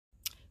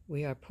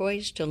We are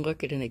poised to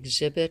look at an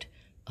exhibit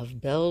of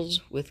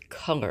bells with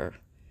color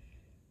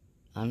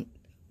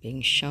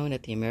being shown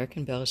at the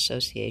American Bell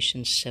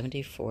Association's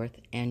 74th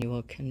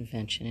Annual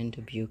Convention in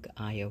Dubuque,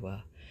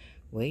 Iowa.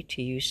 Wait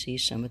till you see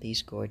some of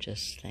these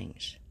gorgeous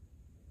things.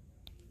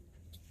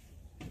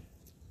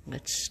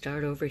 Let's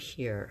start over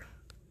here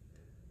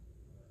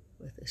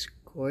with this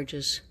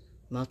gorgeous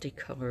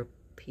multicolor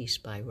piece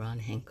by Ron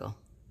Henkel.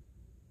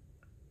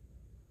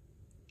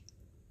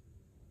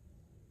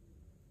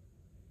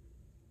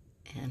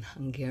 And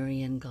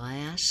Hungarian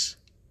glass.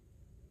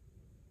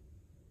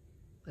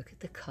 Look at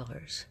the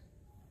colors.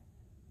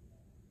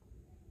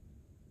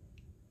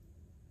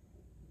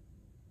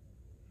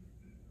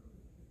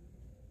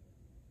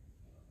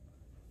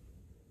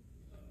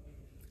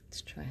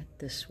 Let's try it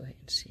this way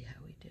and see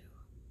how we do.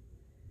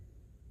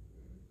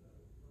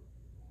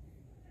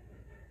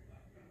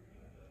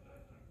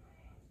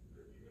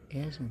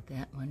 Isn't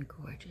that one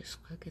gorgeous?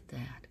 Look at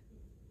that.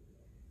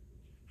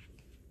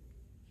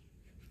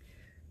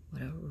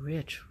 What a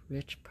rich,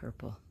 rich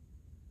purple.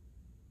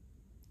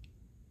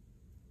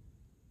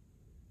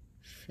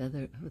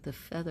 Feather, oh, the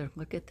feather,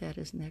 look at that,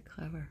 isn't that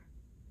clever?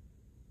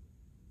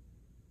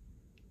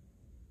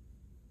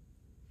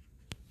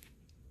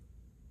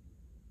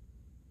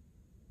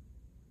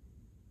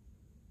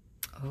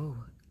 Oh,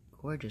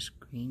 gorgeous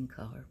green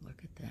color,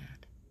 look at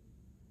that.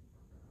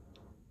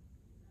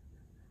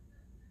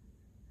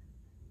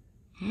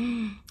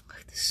 Look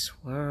at the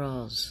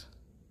swirls.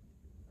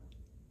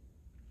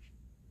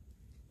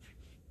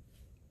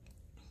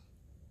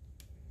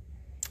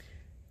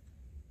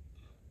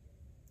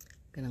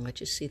 I'm going to let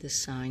you see the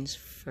signs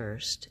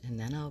first, and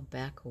then I'll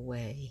back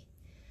away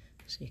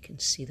so you can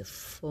see the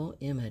full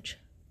image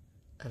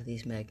of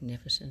these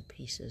magnificent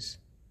pieces.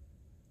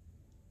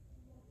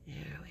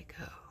 There we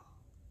go.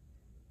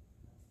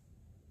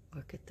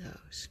 Look at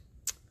those.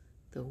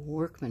 The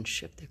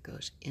workmanship that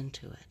goes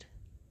into it.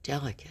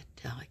 Delicate,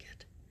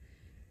 delicate.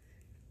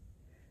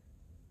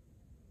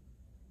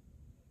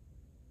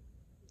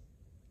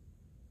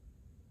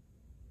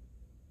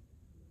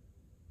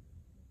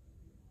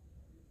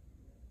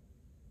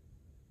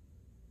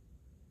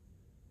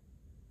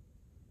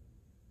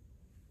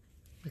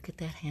 Look at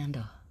that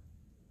handle.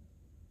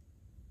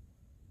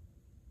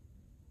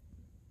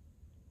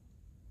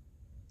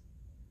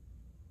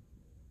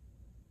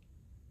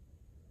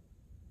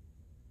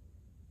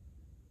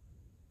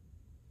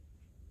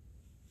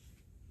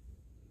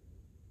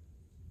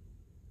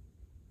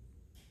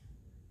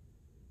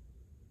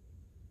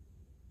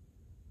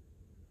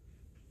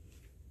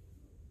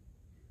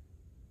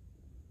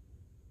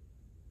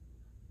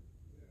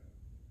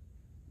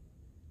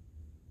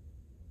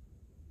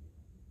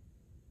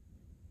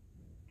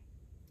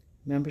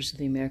 Members of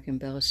the American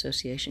Bell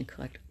Association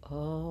collect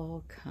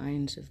all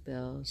kinds of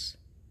bells.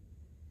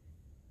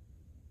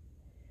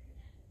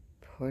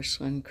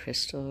 Porcelain,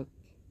 crystal,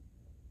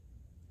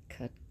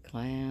 cut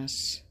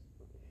glass,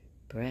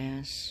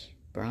 brass,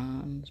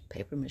 bronze,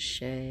 paper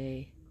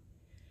mache,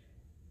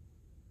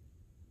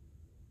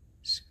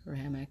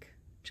 ceramic,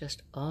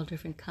 just all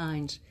different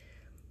kinds.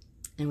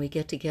 And we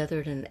get together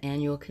at an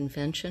annual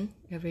convention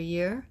every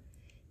year,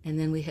 and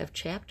then we have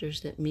chapters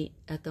that meet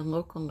at the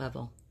local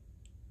level.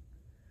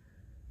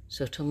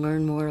 So to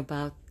learn more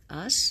about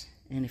us,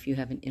 and if you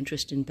have an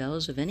interest in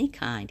bells of any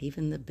kind,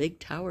 even the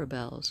big tower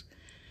bells,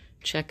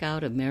 check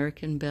out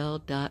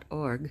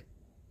AmericanBell.org.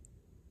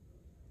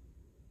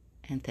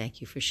 And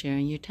thank you for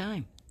sharing your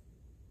time.